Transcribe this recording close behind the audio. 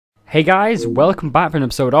Hey guys, welcome back for an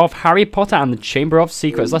episode of Harry Potter and the Chamber of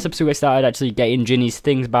Secrets. Last episode we started actually getting Ginny's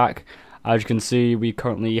things back. As you can see, we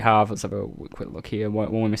currently have, let's have a quick look here,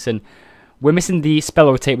 what we're missing. We're missing the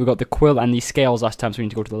spello tape, we got the quill and the scales last time, so we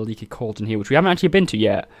need to go to the leaky cauldron here, which we haven't actually been to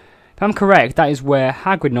yet. If I'm correct, that is where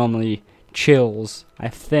Hagrid normally chills, I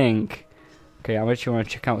think. Okay, I actually want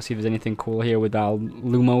to check out, see if there's anything cool here with our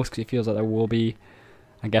Lumos, because it feels like there will be.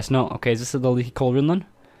 I guess not. Okay, is this the leaky cauldron then?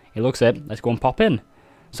 It looks it. Let's go and pop in.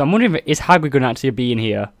 So I'm wondering, is Hagrid going to actually be in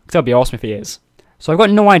here? Because that would be awesome if he is. So I've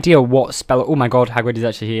got no idea what spell... Oh my god, Hagrid is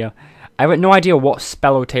actually here. I've got no idea what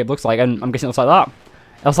spello tape looks like, and I'm guessing it looks like that.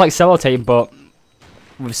 It looks like sellotape, but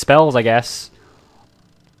with spells, I guess.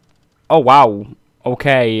 Oh wow.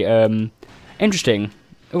 Okay, interesting.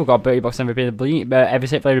 Oh, we've got a Bertie Box every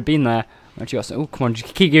flavored bean there. Actually got some, oh, come on,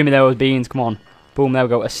 just keep giving me those beans, come on. Boom, there we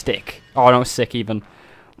go, a stick. Oh, no, sick even.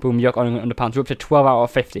 Boom, yuck on underpants. We're up to 12 out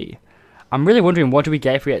of 50. I'm really wondering, what do we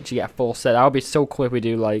get if we actually get a full set? That would be so cool if we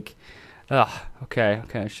do, like... okay,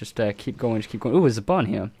 let's just keep going, Ooh, there's a button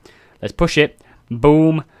here. Let's push it.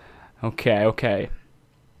 Boom. Okay.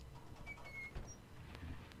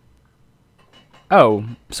 Oh,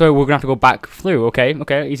 so we're gonna have to go back through.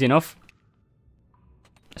 Okay, easy enough.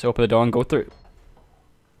 Let's open the door and go through.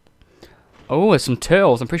 Oh, there's some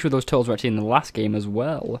turtles. I'm pretty sure those turtles were actually in the last game as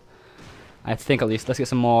well. I think, at least. Let's get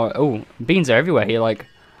some more... Oh, beans are everywhere here, like...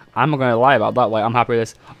 I'm not going to lie about that, like, I'm happy with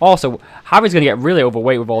this. Also, Harry's going to get really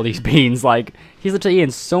overweight with all these beans, like, he's literally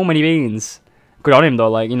eating so many beans. Good on him,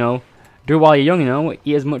 though, like, you know, do it while you're young, you know,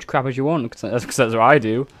 eat as much crap as you want, because that's what I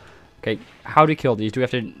do. Okay, how do you kill these? Do we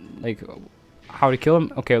have to, like, how do you kill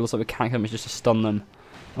them? Okay, it looks like we can't kill them, it's just to stun them.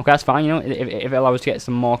 Okay, that's fine, you know, if it allows us to get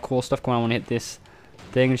some more cool stuff, come on, I want to hit this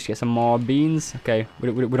thing, just get some more beans. Okay, we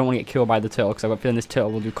don't want to get killed by the turtle, because I've got a feeling this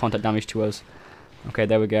turtle will do contact damage to us. Okay,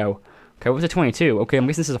 there we go. Okay, what's a 22? Okay, I'm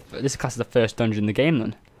guessing this class is the first dungeon in the game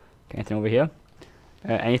then. Okay, anything over here?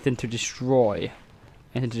 Anything to destroy?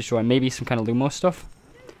 Maybe some kind of Lumos stuff?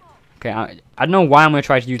 Okay, I don't know why I'm going to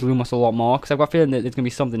try to use Lumos a lot more, because I've got a feeling that there's going to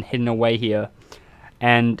be something hidden away here.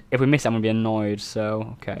 And if we miss it, I'm going to be annoyed,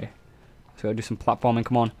 so, okay. So I'll do some platforming,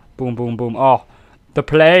 come on. Boom, boom, boom. Oh, the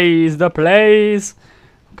plays! Okay,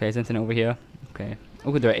 is there anything over here? Okay.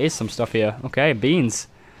 Oh, there is some stuff here. Okay, beans.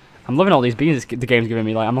 I'm loving all these beans the game's giving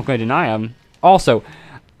me, like, I'm not going to deny them. Also,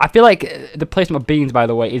 I feel like the placement of beans, by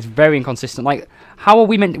the way, is very inconsistent. Like, how are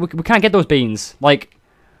we meant... We can't get those beans. Like,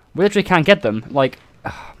 we literally can't get them. Like,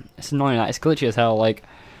 it's annoying, that. It's glitchy as hell. Like,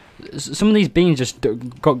 some of these beans just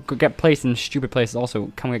get placed in stupid places.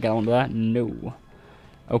 Also, can we get onto that? No.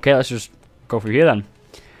 Okay, let's just go through here, then.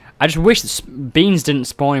 I just wish beans didn't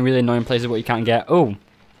spawn in really annoying places where you can't get... Oh,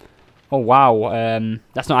 wow.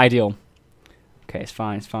 That's not ideal. Okay, it's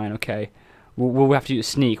fine, okay. We'll have to do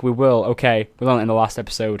sneak, we will, okay. We learned it in the last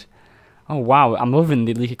episode. Oh wow, I'm loving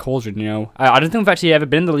the leaky cauldron, you know. I don't think I've actually ever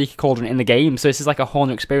been in the leaky cauldron in the game, so this is like a whole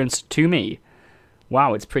new experience to me.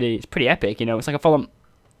 Wow, it's pretty epic, you know. It's like a full-on...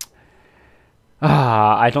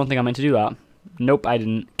 I don't think I meant to do that. Nope, I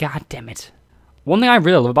didn't. God damn it. One thing I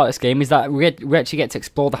really love about this game is that we actually get to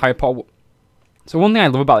explore the Harry Potter... So one thing I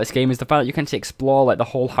love about this game is the fact that you can actually explore like the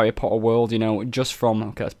whole Harry Potter world, you know, just from...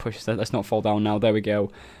 Okay, let's push this. Let's not fall down now. There we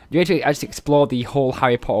go. You actually explore the whole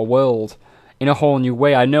Harry Potter world in a whole new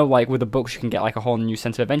way. I know, like, with the books you can get like a whole new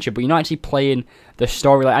sense of adventure, but you're not actually playing the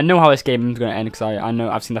story. Like, I know how this game is going to end because I know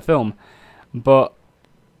I've seen the film, but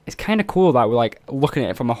it's kind of cool that we're like looking at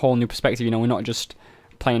it from a whole new perspective. You know, we're not just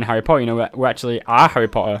playing Harry Potter. You know, we're actually are Harry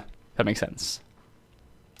Potter. If that makes sense.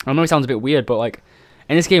 I know it sounds a bit weird, but like.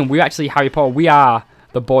 In this game, we're actually Harry Potter. We are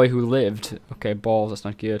the boy who lived. Okay, balls, that's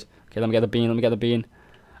not good. Okay, let me get the bean,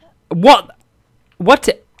 What?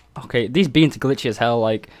 Okay, these beans are glitchy as hell,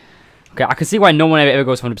 like... Okay, I can see why no one ever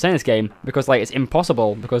goes 100% in this game. Because, like, it's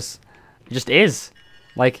impossible. Because it just is.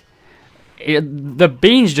 Like, the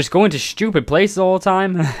beans just go into stupid places all the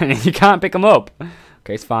time. And you can't pick them up.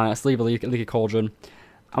 Okay, it's fine. Let's leave a leaky cauldron.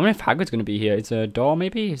 I wonder if Hagrid's going to be here. Is there a door,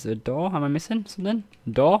 maybe? Is there a door? Am I missing something?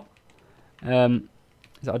 Door?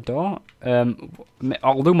 Is that a door?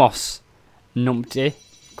 Lumos. Numpty.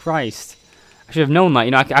 Christ. I should have known that.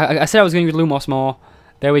 You know, I said I was going to use Lumos more.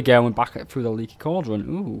 There we go. We're back through the leaky cauldron.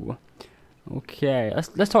 Ooh. Okay.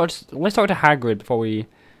 Let's talk to Hagrid before we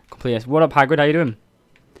complete this. What up, Hagrid? How you doing?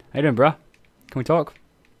 How you doing, bruh? Can we talk?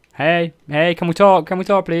 Hey, can we talk? Can we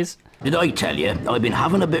talk, please? Did I tell you, I've been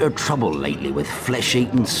having a bit of trouble lately with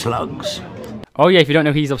flesh-eating slugs. Oh yeah, if you don't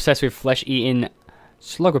know, he's obsessed with flesh-eating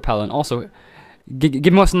slug repellent. Also...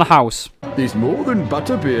 Give me what's in the house. There's more than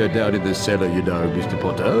butterbeer down in the cellar, you know, Mr.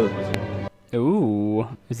 Potter. Ooh,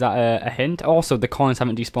 is that a hint? Also, the coins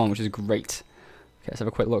haven't despawned, which is great. Okay, let's have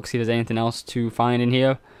a quick look, see if there's anything else to find in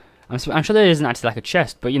here. I'm sure there isn't actually like a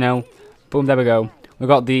chest, but you know, boom, there we go. We've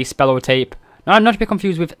got the spello tape. Now, not to be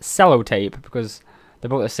confused with cellotape, because they're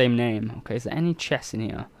both the same name. Okay, is there any chests in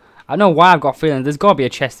here? I don't know why I've got a feeling there's got to be a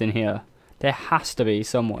chest in here. There has to be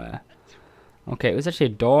somewhere. Okay, there's actually a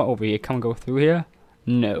door over here. Can we go through here?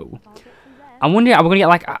 No. I'm wondering, are we going to get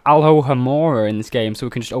like Alohomora in this game so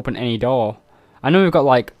we can just open any door? I know we've got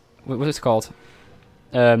like, what's it called?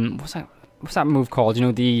 What's that move called? You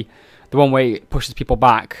know, the one where it pushes people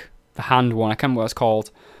back. The hand one, I can't remember what it's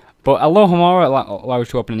called. But Alohomora allows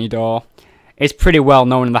you to open any door. It's pretty well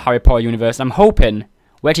known in the Harry Potter universe. I'm hoping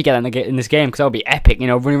we actually get that in this game, because that would be epic, you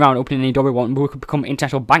know, running around opening any door we want. We could become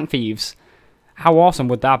international bank thieves. How awesome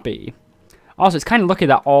would that be? Also, it's kind of lucky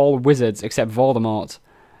that all wizards, except Voldemort,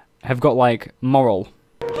 have got, like, moral.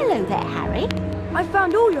 Hello there, Harry. I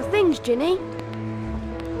found all your things, Ginny.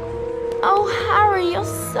 Oh, Harry, you're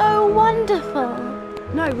so wonderful.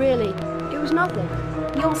 No, really. It was nothing.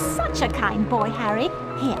 You're such a kind boy, Harry.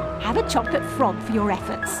 Here, have a chocolate frog for your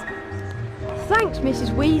efforts. Thanks, Mrs.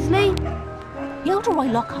 Weasley.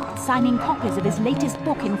 Gilderoy Lockhart's signing copies of his latest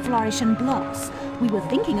book in Flourish and Gloss. We were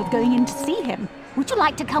thinking of going in to see him. Would you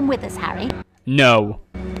like to come with us, Harry? No.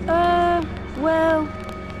 Well...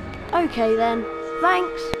 Okay then.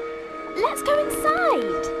 Thanks. Let's go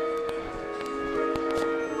inside.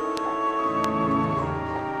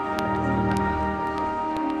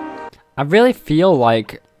 I really feel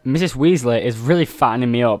like Mrs. Weasley is really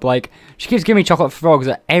fattening me up. Like, she keeps giving me chocolate frogs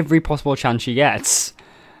at every possible chance she gets.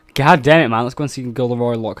 God damn it, man. Let's go and see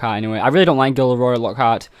Gilderoy Lockhart anyway. I really don't like Gilderoy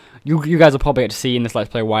Lockhart. You guys will probably get to see in this Let's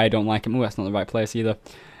Play why I don't like him. Oh, that's not the right place either.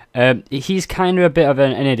 He's kind of a bit of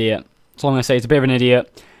an idiot. That's all I'm going to say. He's a bit of an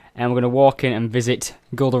idiot. And we're going to walk in and visit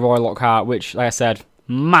Gilderoy Lockhart, which, like I said,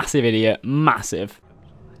 massive idiot. Massive.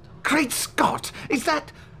 Great Scott! Is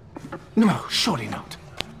that... No, surely not.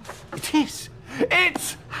 It is.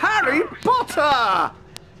 It's Harry Potter!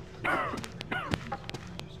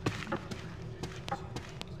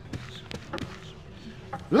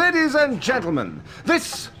 Ladies and gentlemen,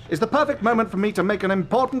 this is the perfect moment for me to make an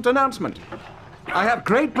important announcement. I have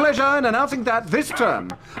great pleasure in announcing that this term,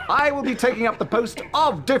 I will be taking up the post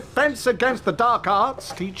of Defense Against the Dark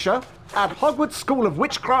Arts teacher at Hogwarts School of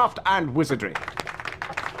Witchcraft and Wizardry.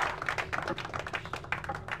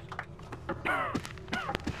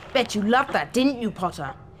 Bet you loved that, didn't you,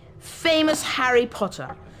 Potter? Famous Harry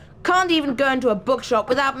Potter. Can't even go into a bookshop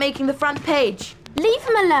without making the front page. Leave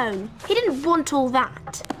him alone. He didn't want all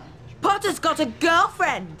that. Potter's got a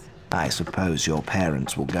girlfriend. I suppose your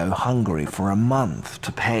parents will go hungry for a month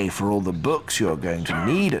to pay for all the books you're going to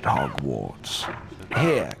need at Hogwarts.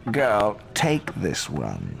 Here, girl, take this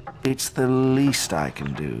one. It's the least I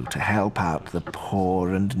can do to help out the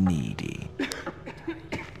poor and needy.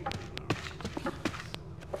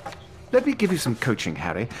 Let me give you some coaching,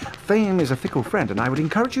 Harry. Fame is a fickle friend, and I would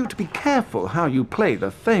encourage you to be careful how you play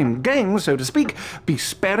the fame game, so to speak. Be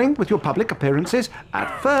sparing with your public appearances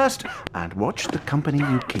at first, and watch the company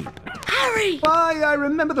you keep. Harry! Why, I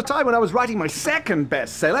remember the time when I was writing my second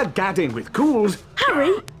bestseller, Gadding with Cools.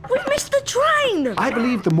 Harry, we missed the train! I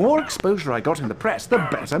believe the more exposure I got in the press, the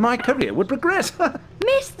better my career would progress.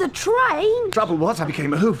 Missed the train? Trouble was, I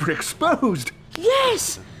became overexposed.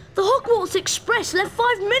 Yes! The Hogwarts Express left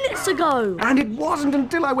 5 minutes ago. And it wasn't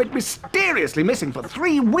until I went mysteriously missing for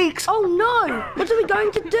 3 weeks. Oh no! What are we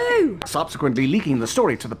going to do? Subsequently leaking the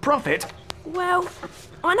story to the Prophet. Well,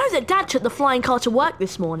 I know that Dad took the flying car to work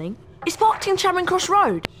this morning. It's parked in Charing Cross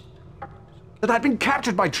Road. That I'd been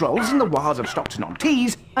captured by trolls in the wilds of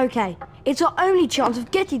Stockton-on-Tees. Okay, it's our only chance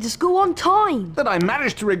of getting to school on time. That I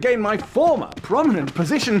managed to regain my former prominent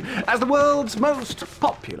position as the world's most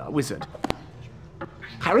popular wizard.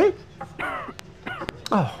 Harry?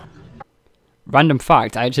 Oh. Random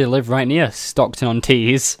fact, I actually live right near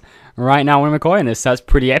Stockton-on-Tees right now when I'm recording this. That's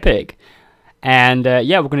pretty epic. And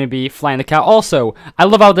yeah, we're going to be flying the car. Also, I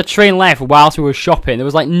love how the train left whilst we were shopping. There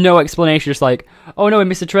was like no explanation, just like, oh no, we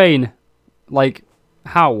missed the train. Like,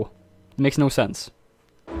 how? It makes no sense.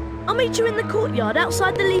 I'll meet you in the courtyard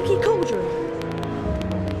outside the Leaky Cauldron.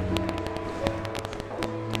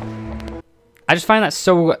 I just find that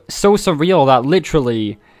so surreal that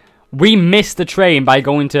literally we missed the train by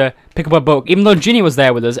going to pick up a book, even though Ginny was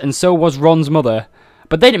there with us, and so was Ron's mother.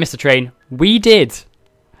 But they didn't miss the train. We did.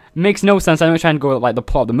 Makes no sense. I know we're trying to go with like the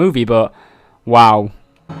plot of the movie, but wow.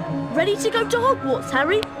 Ready to go to Hogwarts,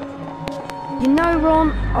 Harry? You know,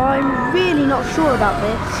 Ron, I'm really not sure about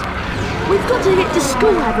this. We've got to get to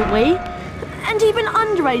school, haven't we? And even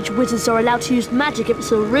underage wizards are allowed to use magic if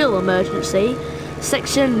it's a real emergency.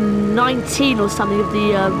 Section 19 or something of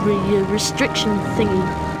the restriction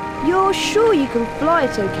thingy. You're sure you can fly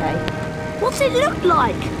it okay? What's it look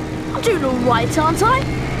like? I'm doing alright, aren't I?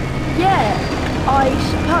 Yeah, I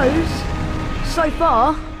suppose. So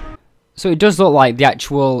far. So it does look like the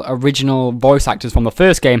actual original voice actors from the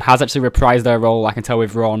first game has actually reprised their role. I can tell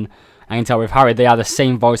with Ron, I can tell with Harry, they are the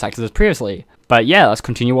same voice actors as previously. But yeah, let's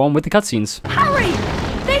continue on with the cutscenes. Harry!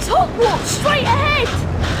 There's Hogwarts straight ahead!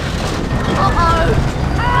 Uh-oh!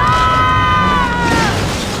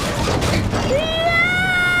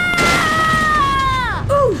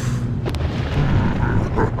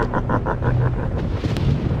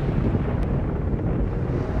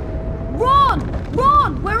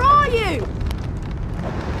 Ron, where are you?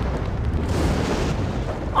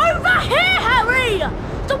 Over here, Harry!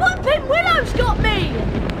 The Whooping Willow's got me!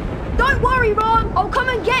 Don't worry, Ron. I'll come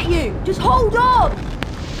and get you. Just hold on.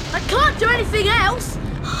 I can't do anything else.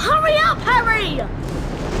 Hurry up, Harry!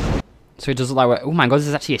 So it does look like, oh my god, this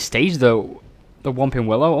is actually a stage though. The Whomping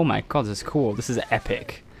Willow. Oh my god, this is cool. This is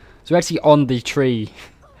epic. So we're actually on the tree.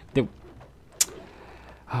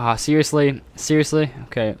 Seriously? Seriously?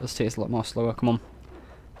 Okay, let's take this a lot more slower. Come on.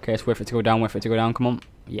 Okay, let's wait for it to go down, wait for it to go down. Come on.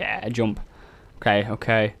 Yeah, jump. Okay,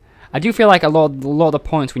 okay. I do feel like a lot of the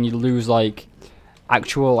points when you lose, like,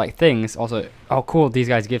 actual, like, things. Also, oh, cool, these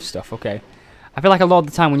guys give stuff. Okay. I feel like a lot of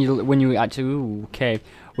the time when you actually, ooh, okay.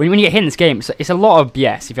 When you get hit in this game, it's a lot of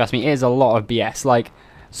BS, if you ask me. It is a lot of BS. Like,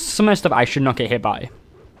 some of the stuff I should not get hit by.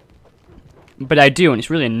 But I do, and it's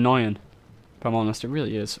really annoying. If I'm honest, it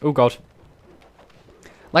really is. Oh, God.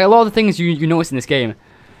 Like, a lot of the things you notice in this game,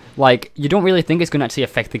 like, you don't really think it's going to actually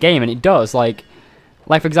affect the game, and it does. Like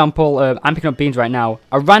for example, I'm picking up beans right now.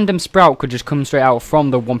 A random sprout could just come straight out from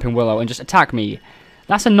the Whomping Willow and just attack me.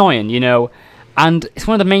 That's annoying, you know? And it's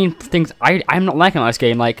one of the main things I'm not liking about this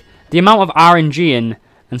game. Like, the amount of RNG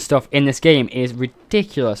and stuff in this game is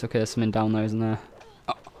ridiculous. Okay, there's something down there, isn't there?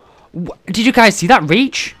 Oh, did you guys see that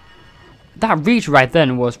reach? That reach right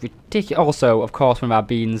then was ridiculous. Also, of course, one of our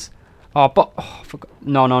beans. Oh, but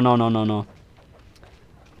no.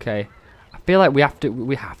 Okay, I feel like we have to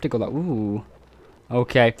go that. Ooh,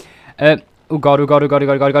 okay. Oh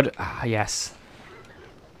god. Ah, yes.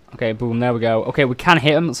 Okay, boom. There we go. Okay, we can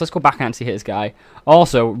hit him. So let's go back and actually hit this guy.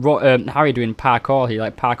 Also, Harry doing parkour. He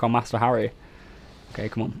like parkour master Harry. Okay,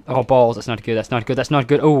 come on. Oh, balls. That's not good. That's not good. That's not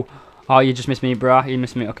good. Oh, you just missed me, bruh. You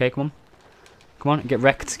missed me. Okay, come on. Get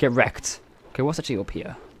wrecked. Get wrecked. Okay, what's actually up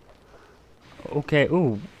here? Okay.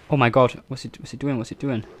 Ooh. Oh my god, what's it doing? What's it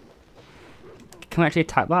doing? Can we actually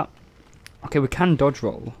attack that? Okay, we can dodge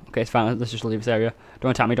roll. Okay, it's fine. Let's just leave this area.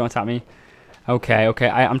 Don't attack me. Don't attack me. Okay.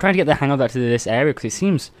 I'm trying to get the hang of that to this area because it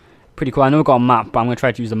seems pretty cool. I know we've got a map, but I'm going to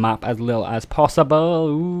try to use the map as little as possible.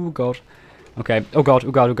 Ooh, god. Okay. Oh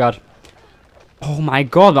god. Oh my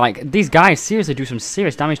god, like, these guys seriously do some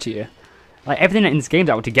serious damage to you. Like, everything in this game's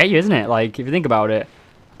out to get you, isn't it? Like, if you think about it.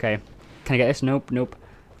 Okay. Can I get this? Nope.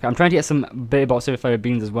 Okay, I'm trying to get some bit about certified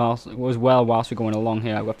beans as well whilst we're going along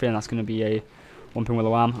here. I've got a feeling that's going to be a Whomping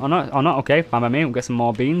Willow arm. Oh, not. Okay, fine by me. We'll get some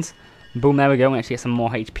more beans. Boom, there we go. We'll actually get some more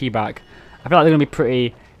HP back. I feel like they're going to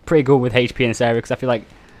be pretty good with HP in this area because I feel like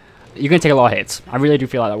you're going to take a lot of hits. I really do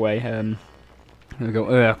feel like that way. Here we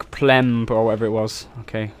go. Plem or whatever it was.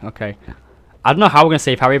 Okay. I don't know how we're going to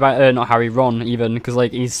save Harry, not Harry, Ron even, because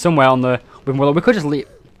like he's somewhere on the Whomping Willow. We could just leave.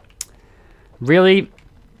 Really?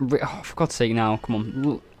 Oh, for God's sake now. Come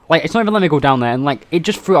on. Like, it's not even letting me go down there, and, like, it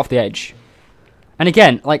just threw it off the edge. And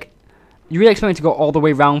again, like, you really expect me to go all the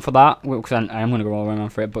way around for that? Because I am going to go all the way around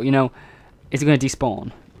for it, but, you know, is it going to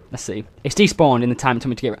despawn? Let's see. It's despawned in the time it took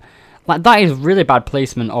me to get... Like, that is really bad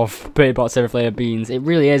placement of Bertie Bott's every flavor beans. It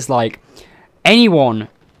really is, like, anyone...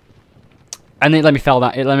 And it let me fall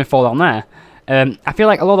down there. I feel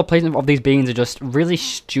like a lot of the placement of these beans are just really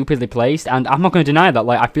stupidly placed, and I'm not going to deny that.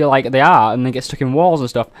 Like, I feel like they are, and they get stuck in walls and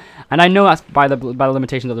stuff. And I know that's by the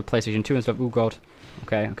limitations of the PlayStation 2 and stuff. Oh god.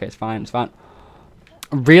 Okay, it's fine.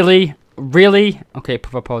 Really? Okay,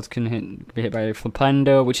 Puffer Pods can be hit by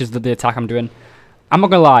Flipendo, which is the attack I'm doing. I'm not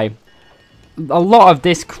going to lie. A lot of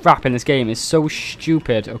this crap in this game is so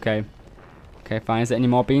stupid. Okay, fine. Is there any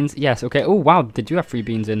more beans? Yes, okay. Oh, wow, they do have 3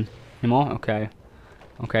 beans in. Any more?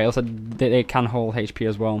 Okay, also they can hold HP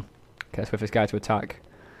as well. Okay, let's wait for this guy to attack.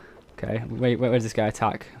 Okay, wait, where does this guy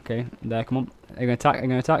attack? Okay, there, come on. Are you going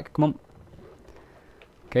to attack? Come on.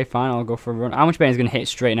 Okay, fine, I'll go for a run. How much better is going to hit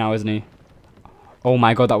straight now, isn't he? Oh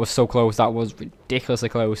my god, that was so close. That was ridiculously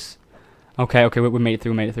close. Okay, we made it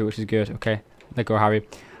through, which is good. Okay, let go, Harry.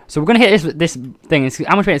 So we're going to hit this thing.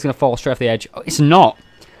 How much better is going to fall straight off the edge? Oh, it's not.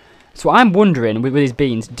 So I'm wondering, with these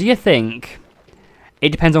beans, do you think... It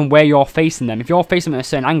depends on where you're facing them. If you're facing them at a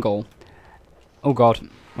certain angle... Oh god,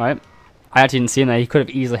 right. I actually didn't see him there. He could have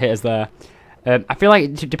easily hit us there. I feel like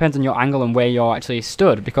it depends on your angle and where you're actually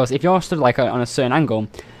stood. Because if you're stood like on a certain angle...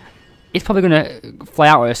 it's probably going to fly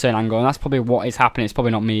out at a certain angle, and that's probably what is happening. It's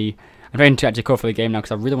probably not me. I'm trying to actually go for the game now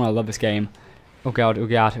because I really want to love this game. Oh god,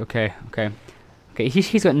 okay. Okay,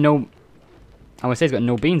 he's got no... I would say he's got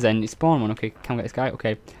no beans then. It's spawn one. Okay, can we get this guy?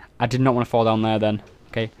 Okay. I did not want to fall down there then.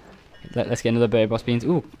 Okay. Let's get another bird boss beans.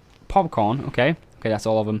 Ooh, popcorn. Okay. Okay, that's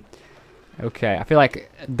all of them. Okay, I feel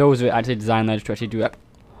like those were actually designed there to actually do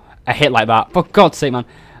a hit like that. For God's sake, man.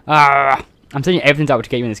 I'm telling you, everything's out to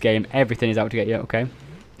get you in this game. Everything is out to get you. Okay.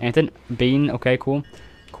 Anything? Bean. Okay, cool.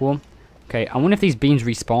 Cool. Okay, I wonder if these beans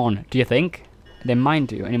respawn. Do you think? They might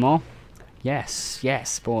do. Any more? Yes.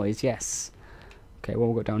 Yes, boys. Yes. Okay, what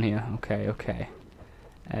we'll go down here. Okay.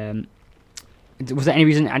 Was there any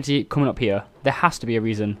reason actually coming up here? There has to be a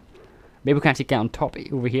reason. Maybe we can actually get on top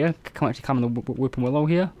over here. Can we actually climb on the Whipping Willow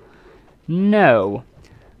here? No.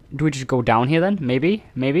 Do we just go down here then? Maybe?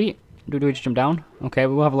 Do we just jump down? Okay,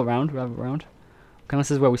 we'll have a look around. Okay, unless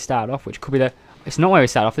this is where we start off, which could be the... It's not where we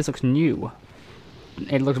start off. This looks new.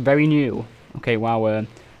 It looks very new. Okay, wow.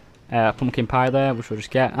 Pumpkin pie there, which we'll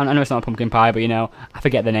just get. I know it's not a pumpkin pie, but you know, I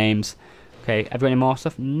forget the names. Okay, have we got any more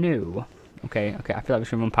stuff? No. Okay, I feel like we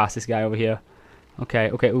should run past this guy over here. Okay,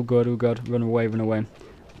 oh god, run away.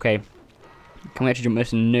 Okay, can we actually jump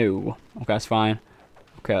this? No. Okay, that's fine.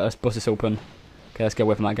 Okay, let's bust this open. Okay, let's get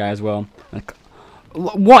away from that guy as well. Like,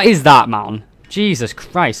 what is that, man? Jesus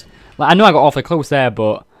Christ. Like, I know I got awfully close there,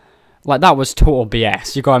 but like that was total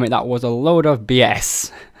BS. You gotta admit that was a load of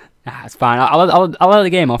BS. It's fine. I'll let the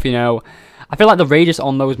game off, you know. I feel like the radius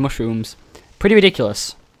on those mushrooms, pretty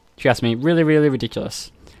ridiculous. If you ask me, really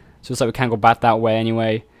ridiculous. So it's like we can't go back that way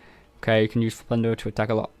anyway. Okay, you can use Splendor to attack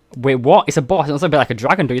a lot. Wait, what? It's a boss. It looks a bit like a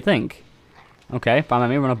dragon, do you think? Okay, by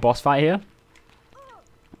me, we're on a boss fight here.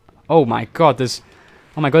 Oh my god, there's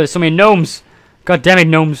so many gnomes. God damn it,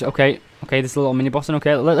 gnomes. Okay, this little mini boss.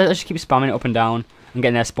 Okay, let's just keep spamming it up and down and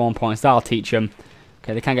getting their spawn points. That'll teach them.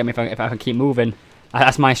 Okay, they can't get me if I can keep moving.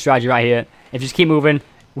 That's my strategy right here. If you just keep moving,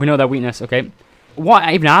 we know their weakness. Okay, what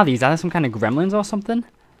even are these? Are they some kind of gremlins or something?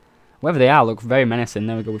 Whatever they are, look very menacing.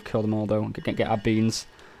 There we go, we've killed them all though. Get our beans.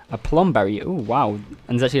 A plum berry. Oh wow.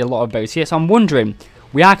 And there's actually a lot of berries here. So I'm wondering,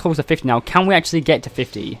 we are close to 50 now. Can we actually get to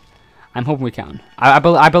 50? I'm hoping we can.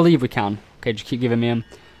 I believe we can. Okay, just keep giving me them.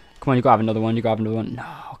 Come on, you gotta have another one. No,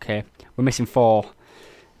 okay. We're missing 4.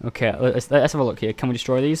 Okay, let's have a look here. Can we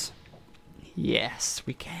destroy these? Yes,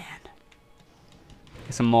 we can.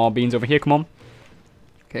 Get some more beans over here, come on.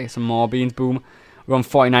 Okay, some more beans, boom. We're on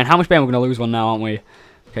 49. How much better? We're gonna lose one now, aren't we?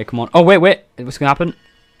 Okay, come on. Oh, wait. What's gonna happen?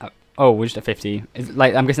 Oh, we're just at 50.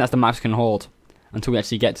 Like, I'm guessing that's the max we can hold until we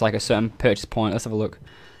actually get to like a certain purchase point. Let's have a look.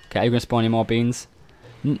 Okay, are you gonna spawn any more beans?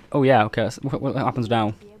 Oh yeah. Okay. What happens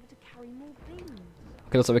now?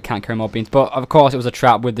 Okay, looks like we can't carry more beans. But of course, it was a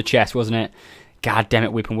trap with the chest, wasn't it? God damn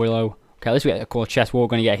it, Whipping Willow. Okay, at least we get a cool chest. What we're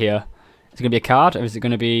gonna get here? Is it gonna be a card or is it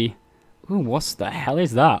gonna be? Ooh, what the hell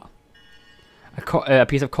is that? A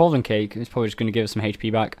piece of cauldron cake. It's probably just gonna give us some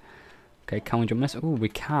HP back. Okay, can we jump this? Ooh, we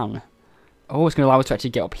can. Oh, it's going to allow us to actually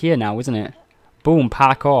get up here now, isn't it? Boom,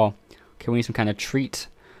 parkour. Okay, we need some kind of treat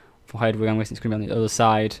for Hedwig. I'm guessing it's going to be on the other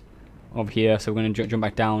side of here, so we're going to jump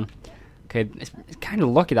back down. Okay, it's kind of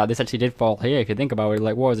lucky that this actually did fall here, if you think about it.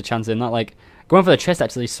 Like, what was the chance in that? Like, going for the chest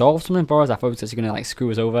actually solved something for us. I thought it was actually going to, like,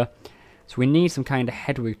 screw us over. So we need some kind of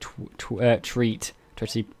Hedwig treat to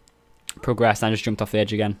actually progress, and I just jumped off the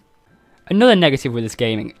edge again. Another negative with this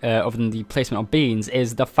game, other than the placement of beans,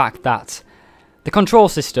 is the fact that the control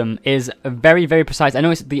system is very precise. I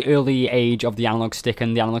know it's the early age of the analog stick,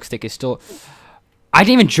 and the analog stick is still... I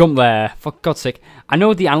didn't even jump there, for God's sake. I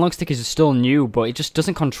know the analog stick is still new, but it just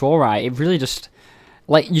doesn't control right. It really just...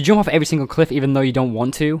 Like, you jump off every single cliff even though you don't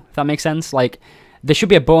want to, if that makes sense. Like, there should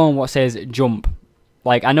be a button what says jump.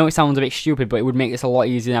 Like, I know it sounds a bit stupid, but it would make this a lot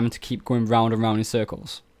easier than having to keep going round and round in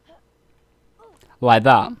circles. Like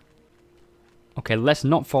that. Okay, let's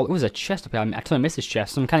not fall... Oh, there's a chest up here. I totally missed this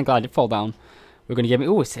chest, so I'm kind of glad I did fall down. We're going to give me...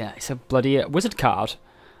 Oh, it's a bloody wizard card.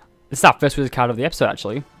 This is our first wizard card of the episode,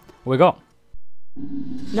 actually. What we got?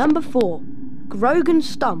 Number 4. Grogan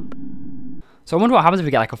Stump. So I wonder what happens if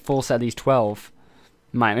we get like a full set of these 12.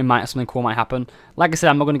 Something cool might happen. Like I said,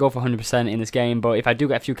 I'm not going to go for 100% in this game, but if I do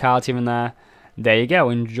get a few cards here and there you go.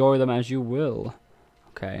 Enjoy them as you will.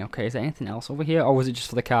 Okay. Is there anything else over here? Or was it just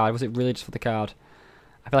for the card? Was it really just for the card?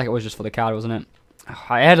 I feel like it was just for the card, wasn't it?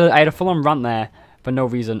 I had a full-on rant there for no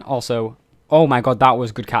reason. Also... Oh my god, that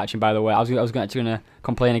was good catching, by the way. I was actually going to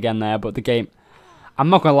complain again there, but the game... I'm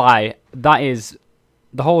not going to lie, that is...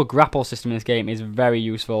 The whole grapple system in this game is very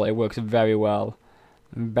useful. It works very well.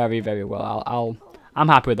 Very well. I'm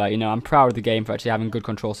happy with that, you know. I'm proud of the game for actually having a good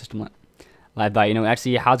control system like that, you know.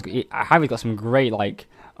 Actually, Harry's got some great, like,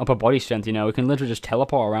 upper body strength, you know. We can literally just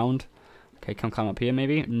teleport around. Okay, can I climb up here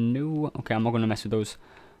maybe? No. Okay, I'm not going to mess with those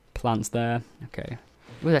plants there. Okay.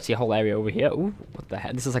 There's actually a whole area over here. Ooh, what the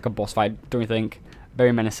heck? This is like a boss fight, don't you think?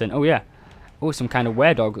 Very menacing. Oh, yeah. Oh, some kind of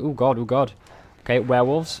were-dog. Oh, God, oh, God. Okay,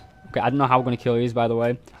 werewolves. Okay, I don't know how we're going to kill these, by the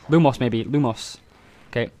way. Lumos, maybe. Lumos.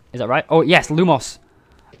 Okay, is that right? Oh, yes, Lumos.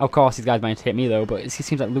 Of course, these guys might hit me, though, but it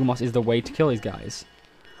seems like Lumos is the way to kill these guys.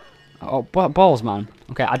 Oh, balls, man.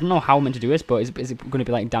 Okay, I don't know how I'm meant to do this, but is it going to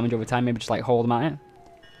be, like, damage over time? Maybe just, like, hold them at it?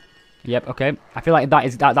 Yep, okay. I feel like that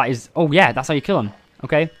is... Oh, yeah, that's how you kill them.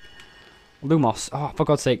 Okay. Lumos. Oh, for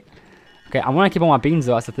God's sake. Okay, I want to keep all my beans,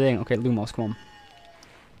 though. That's the thing. Okay, Lumos, come on.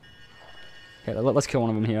 Okay, let's kill one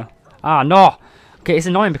of them here. Ah, no! Okay, it's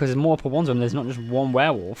annoying because there's multiple ones of them. There's not just one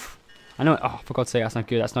werewolf. I know... Oh, for God's sake, that's not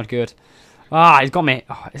good. That's not good. Ah, he's got me.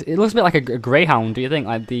 Oh, it looks a bit like a greyhound, do you think?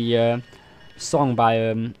 Like the song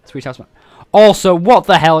by Sweet House. Also, what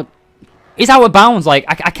the hell? It's out of bounds. Like,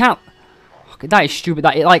 I can't... Okay, that is stupid.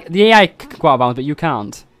 Like, the AI can go out of bounds, but you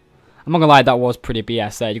can't. I'm not gonna lie, that was pretty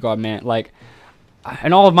BS there, you gotta admit. Like,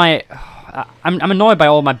 and all of my... I'm annoyed by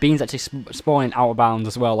all of my beans actually spawning out of bounds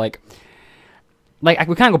as well. Like, we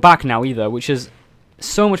can't go back now either, which is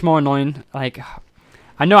so much more annoying. Like,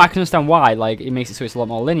 I know I can understand why, like, it makes it so it's a lot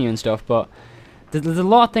more linear and stuff, but there's a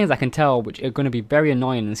lot of things I can tell which are going to be very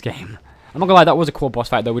annoying in this game. I'm not gonna lie, that was a cool boss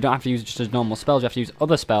fight though. We don't have to use just as normal spells, we have to use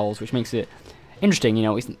other spells, which makes it interesting, you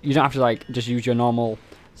know. You don't have to, like, just use your normal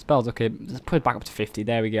spells. Okay, let's put it back up to 50,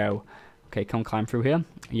 there we go. Okay, can we climb through here?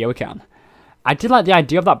 Yeah, we can. I did like the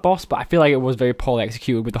idea of that boss, but I feel like it was very poorly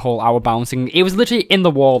executed with the whole hour bouncing. It was literally in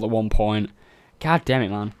the wall at one point. God damn it,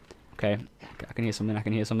 man. Okay, I can hear something, I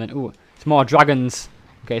can hear something. Ooh, it's more dragons.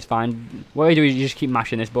 Okay, it's fine. What you do is you just keep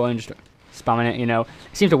mashing this button, just spamming it, you know. It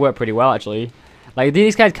seems to work pretty well, actually. Like,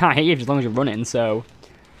 these guys can't hit you as long as you're running, so...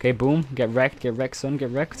 Okay, boom. Get wrecked, son, get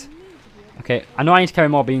wrecked. Okay, I know I need to carry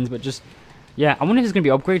more beans, but just... Yeah, I wonder if there's going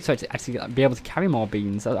to be upgrades so to actually be able to carry more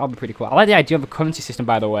beans. That'll be pretty cool. I like the idea of a currency system,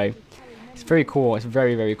 by the way. It's very cool. It's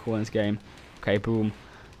very, very cool in this game. Okay, boom.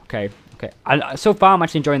 Okay. So far, I'm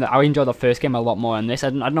actually enjoying that. I enjoyed the first game a lot more than this. I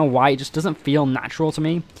don't know why. It just doesn't feel natural to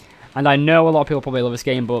me. And I know a lot of people probably love this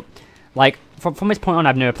game, but, like, from this point on,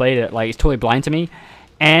 I've never played it. Like, it's totally blind to me.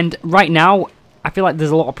 And right now, I feel like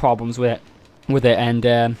there's a lot of problems with it. And,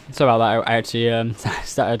 sorry about that. I actually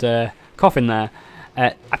started coughing there.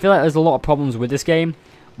 I feel like there's a lot of problems with this game,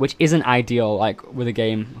 which isn't ideal, like, with a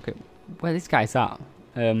game. Okay, where this guy's at?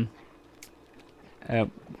 I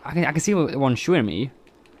can see one shooting me.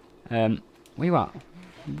 Where you at?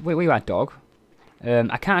 Where you at, dog?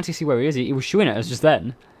 I can't actually see where he is. He was shooting at us just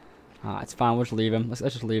then. Ah, it's fine. We'll just leave him. Let's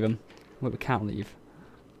just leave him. Wait, we can't leave.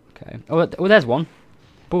 Okay. Oh, there's one.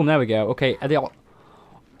 Boom. There we go. Okay. Are they all...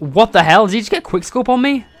 What the hell? Did he just get a quick scope on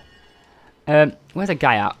me? Where's the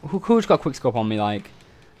guy at? Who's got a quick scope on me? Like,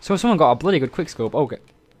 so someone got a bloody good quick scope. Okay.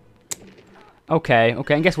 Okay.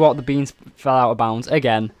 And guess what? The beans fell out of bounds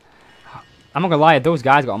again. I'm not gonna lie. Those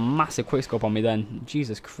guys got a massive quick scope on me. Then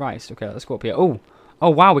Jesus Christ. Okay, let's go up here. Oh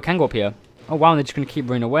wow, we can go up here. Oh wow, and they're just gonna keep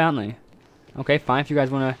running away, aren't they? Okay, fine. If you guys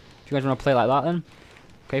wanna play like that, then.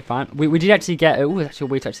 Okay, fine. We did actually get. Oh, there's actually a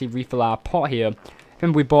way to actually refill our pot here.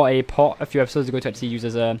 Remember, we bought a pot a few episodes ago to actually use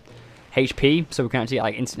as a HP, so we can actually get,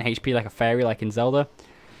 like, instant HP like a fairy, like in Zelda.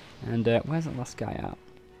 And where's the last guy at?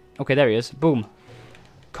 Okay, there he is. Boom.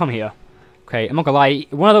 Come here. Okay, I'm not gonna lie.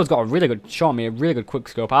 One of those got a really good shot on me, a really good quick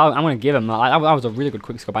scope. I'm gonna give him that. That was a really good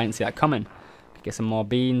quick scope. I didn't see that coming. Get some more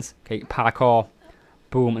beans. Okay, parkour.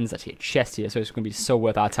 Boom, and there's actually a chest here, so it's gonna be so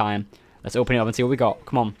worth our time. Let's open it up and see what we got.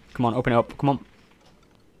 Come on, open it up. Come on.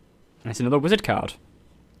 And it's another wizard card.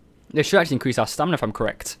 This should actually increase our stamina if I'm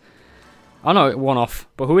correct. Oh no, it won off.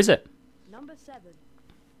 But who is it? Number 7,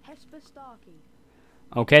 Hesper Starkey.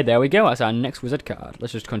 Okay, there we go. That's our next wizard card.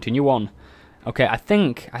 Let's just continue on. Okay, I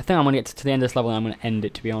think I'm gonna get to the end of this level and I'm gonna end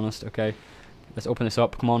it, to be honest. Okay, let's open this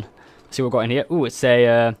up. Come on, let's see what we've got in here. Ooh, it's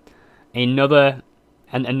another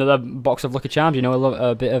box of Lucky Charms. You know,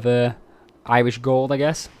 a bit of Irish gold, I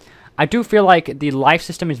guess. I do feel like the life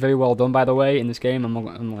system is very well done, by the way, in this game. I'm not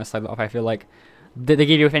gonna slide that off. I feel like they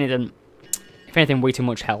give you, if anything, way too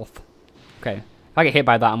much health. Okay, if I get hit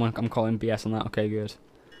by that, I'm calling BS on that. Okay, good.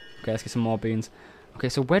 Okay, let's get some more beans. Okay,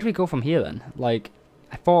 so where do we go from here then? Like,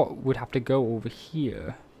 I thought we'd have to go over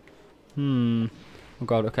here. Oh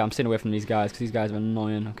god, okay, I'm staying away from these guys, because these guys are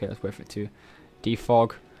annoying. Okay, let's wait for it to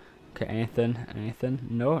defog. Okay, anything?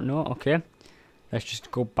 No, okay. Let's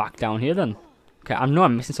just go back down here then. Okay, I know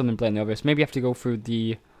I'm missing something blatantly obvious. Maybe I have to go through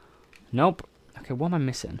the... Nope. Okay, what am I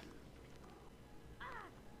missing?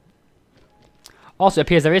 Also, it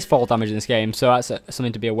appears there is fall damage in this game, so that's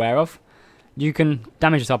something to be aware of. You can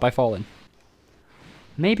damage yourself by falling.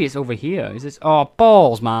 Maybe it's over here. Is this... Oh,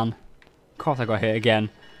 balls, man. Of course I got hit again.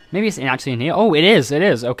 Maybe it's actually in here. Oh, it is. It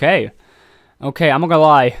is. Okay. Okay, I'm not gonna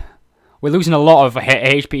lie. We're losing a lot of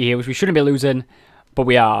HP here, which we shouldn't be losing, but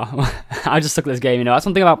we are. I just suck at this game, you know. That's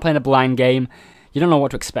something about playing a blind game. You don't know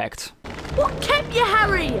what to expect. What kept you,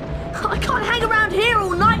 Harry? I can't hang around here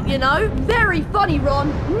all night, you know. Very funny, Ron.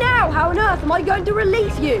 Now, how on earth am I going to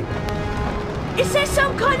release you? Is there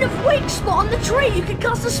some kind of weak spot on the tree you could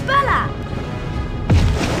cast a spell at?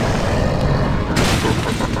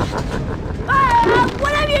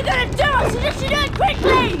 Whatever you're gonna do, I suggest you do it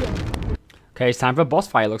quickly! Okay, it's time for a boss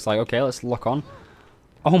fight, it looks like. Okay, let's lock on.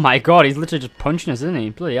 Oh my god, he's literally just punching us, isn't he?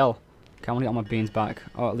 Bloody hell. Okay, I want to get all my beans back.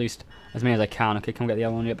 Or at least as many as I can. Okay, come get the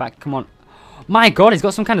other one back. Come on. My god, he's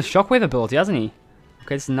got some kind of shockwave ability, hasn't he?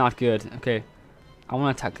 Okay, this is not good. Okay. I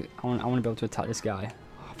want to attack. I want to be able to attack this guy.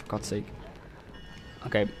 Oh, for God's sake.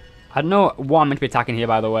 Okay. I don't know what I'm meant to be attacking here,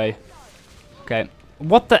 by the way. Okay.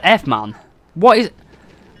 What the F, man? What is...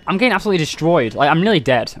 I'm getting absolutely destroyed. Like, I'm nearly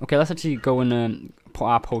dead. Okay, let's actually go and put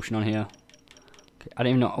our potion on here. Okay, I don't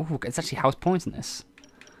even know. Oh, it's actually house points in this.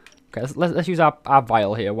 Okay, let's use our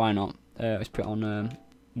vial here. Why not? Let's put it on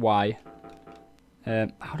Y.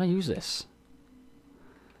 How do I use this?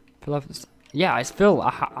 Yeah, it's fill.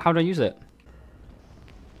 How do I use it?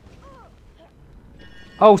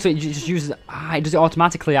 Oh, so it just uses... it does it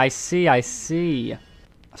automatically. I see, I see.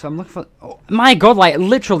 So I'm looking for... Oh, my god, like,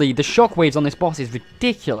 literally, the shockwaves on this boss is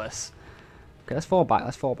ridiculous. Okay, let's fall back,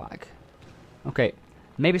 let's fall back. Okay,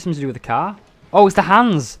 maybe it's something to do with the car? Oh, it's the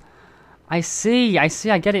hands! I see, I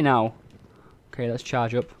get it now. Okay, let's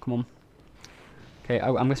charge up, come on. Okay,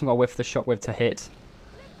 I'm guessing I'll wait for the shockwave to hit.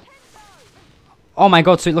 Oh my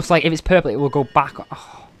god, so it looks like if it's purple, it will go back.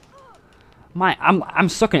 Oh. I'm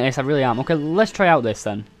sucking at this, I really am. Okay, let's try out this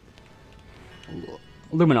then.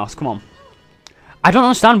 Luminos, come on. I don't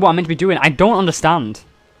understand what I'm meant to be doing. I don't understand.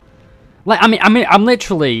 Like, I mean, I'm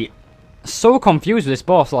literally so confused with this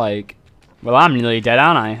boss. Like, well, I'm nearly dead,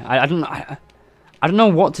 aren't I? I don't know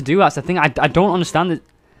what to do. That's the thing. I don't understand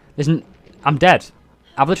it. I'm dead.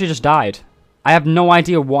 I've literally just died. I have no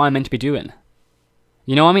idea what I'm meant to be doing.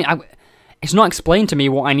 You know what I mean? It's not explained to me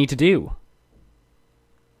what I need to do.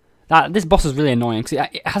 This boss is really annoying because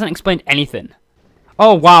it hasn't explained anything.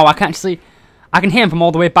 Oh wow! I can hear him from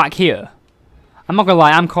all the way back here. I'm not gonna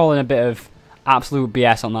lie, I'm calling a bit of absolute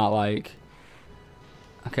BS on that, like...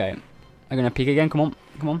 Okay. I'm gonna peek again, come on,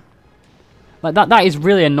 come on. Like, that is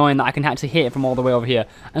really annoying that I can actually hit it from all the way over here.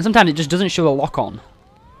 And sometimes it just doesn't show the lock-on.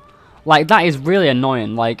 Like, that is really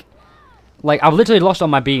annoying, like... I've literally lost all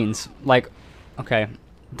my beans. Like, okay.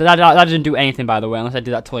 That didn't do anything, by the way, unless I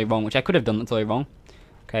did that totally wrong, which I could have done that totally wrong.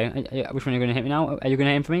 Okay, which one are you gonna hit me now? Are you gonna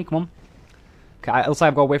aim for me? Come on. Okay, it looks like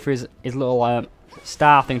I've got to wait for his little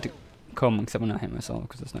star thing to... come, except when I hit myself,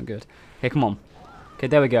 because that's not good. Okay, come on. Okay,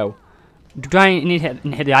 there we go. Do I need to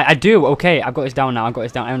hit the eye? I do! Okay, I've got this down now, I've got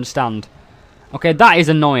this down, I understand. Okay, that is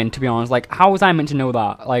annoying, to be honest. Like, how was I meant to know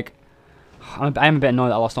that? Like, I'm a bit annoyed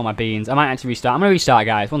that I lost all my beans. I might actually restart. I'm gonna restart,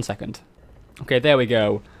 guys. 1 second. Okay, there we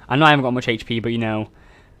go. I know I haven't got much HP, but you know,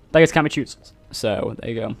 beggars can't be choosers. So, there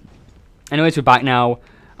you go. Anyways, we're back now.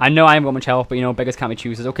 I know I haven't got much health, but you know, beggars can't be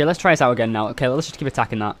choosers. Okay, let's try this out again now. Okay, let's just keep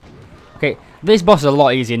attacking that. Okay, this boss is a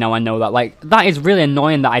lot easier now, I know that. Like, that is really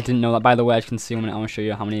annoying that I didn't know that, by the way. As you can see, I want to show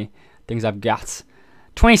you how many things I've got.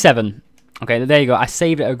 27. Okay, there you go. I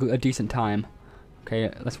saved it a decent time.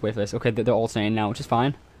 Okay, let's wait for this. Okay, they're alternating now, which is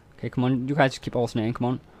fine. Okay, come on. You guys just keep alternating, come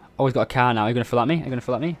on. Oh, he's got a car now. Are you going to fill at me? Are you going to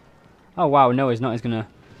fill at me? Oh, wow, no, he's not. He's going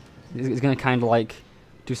to kind of, like,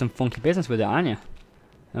 do some funky business with it, aren't you?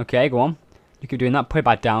 Okay, go on. You keep doing that. Put it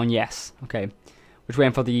back down, yes. Okay. We're just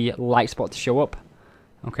waiting for the light spot to show up.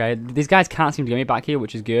 Okay, these guys can't seem to get me back here,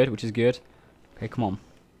 which is good, Okay, come on.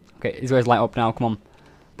 Okay, these guys light up now, come on.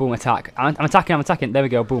 Boom, attack. I'm attacking. There we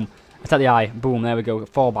go, boom. Attack the eye, boom, there we go.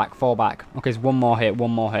 Fall back. Okay, there's one more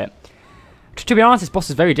hit. To be honest, this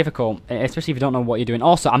boss is very difficult, especially if you don't know what you're doing.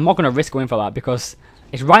 Also, I'm not going to risk going for that, because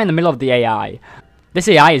it's right in the middle of the AI. This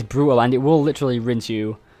AI is brutal, and it will literally rinse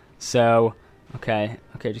you. So, okay,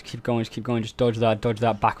 just keep going, just dodge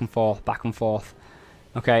that, back and forth.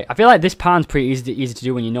 Okay, I feel like this pan's pretty easy to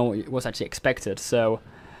do when you know what's actually expected, so...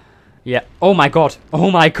 Yeah. Oh my god!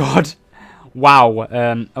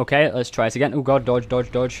 Wow. Okay, let's try this again. Oh god,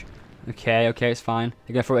 dodge. Okay, it's fine.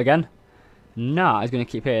 You gonna throw it again? Nah, he's gonna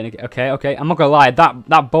keep hitting. Okay. I'm not gonna lie,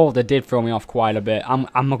 that boulder did throw me off quite a bit. I'm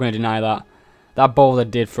not gonna deny that. That boulder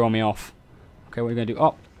did throw me off. Okay, what are you gonna do?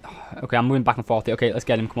 Oh, okay, I'm moving back and forth here. Okay, let's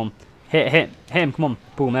get him, come on. Hit him, come on.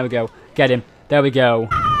 Boom, there we go. Get him. There we go.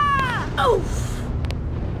 Oof!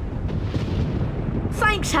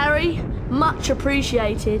 Thanks, Harry. Much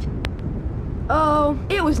appreciated. Oh,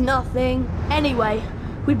 it was nothing. Anyway,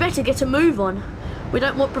 we'd better get a move on. We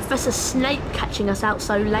don't want Professor Snape catching us out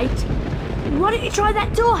so late. Why don't you try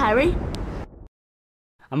that door, Harry?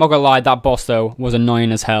 I'm not gonna lie, that boss though was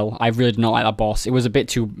annoying as hell. I really did not like that boss. It was a bit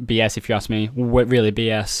too BS if you ask me. Really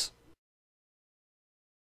BS.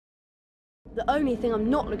 The only thing I'm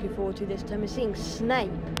not looking forward to this term is seeing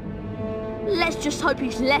Snape. Let's just hope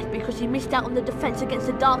he's left because he missed out on the Defense Against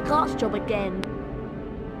the Dark Arts job again.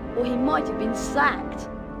 Or he might have been sacked.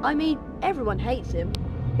 I mean, everyone hates him.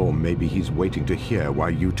 Or maybe he's waiting to hear why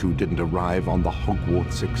you two didn't arrive on the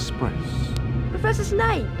Hogwarts Express. Professor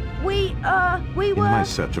Snape, we were... In my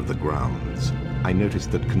search of the grounds, I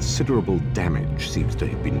noticed that considerable damage seems to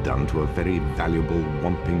have been done to a very valuable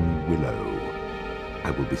Whomping Willow. I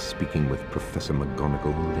will be speaking with Professor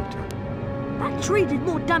McGonagall later. That tree did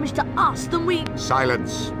more damage to us than we...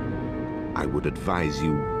 Silence! I would advise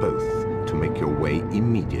you both to make your way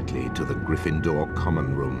immediately to the Gryffindor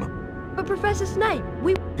Common Room. But Professor Snape,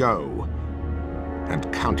 we... Go,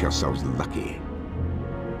 and count yourselves lucky.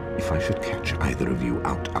 If I should catch either of you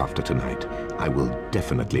out after tonight, I will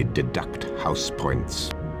definitely deduct house points.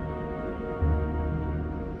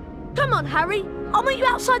 Come on, Harry. I'll meet you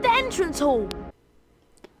outside the entrance hall.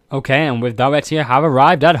 Okay, and with that, we have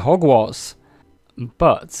arrived at Hogwarts.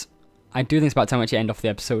 But I do think it's about time to actually end off the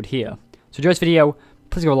episode here. So enjoy this video,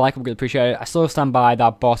 please give a like, I would really appreciate it. I still stand by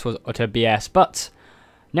that boss was utter BS, but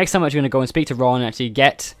next time I'm actually going to go and speak to Ron and actually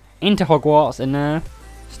get into Hogwarts and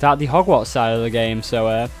start the Hogwarts side of the game.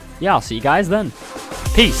 So yeah, I'll see you guys then.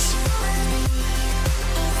 Peace!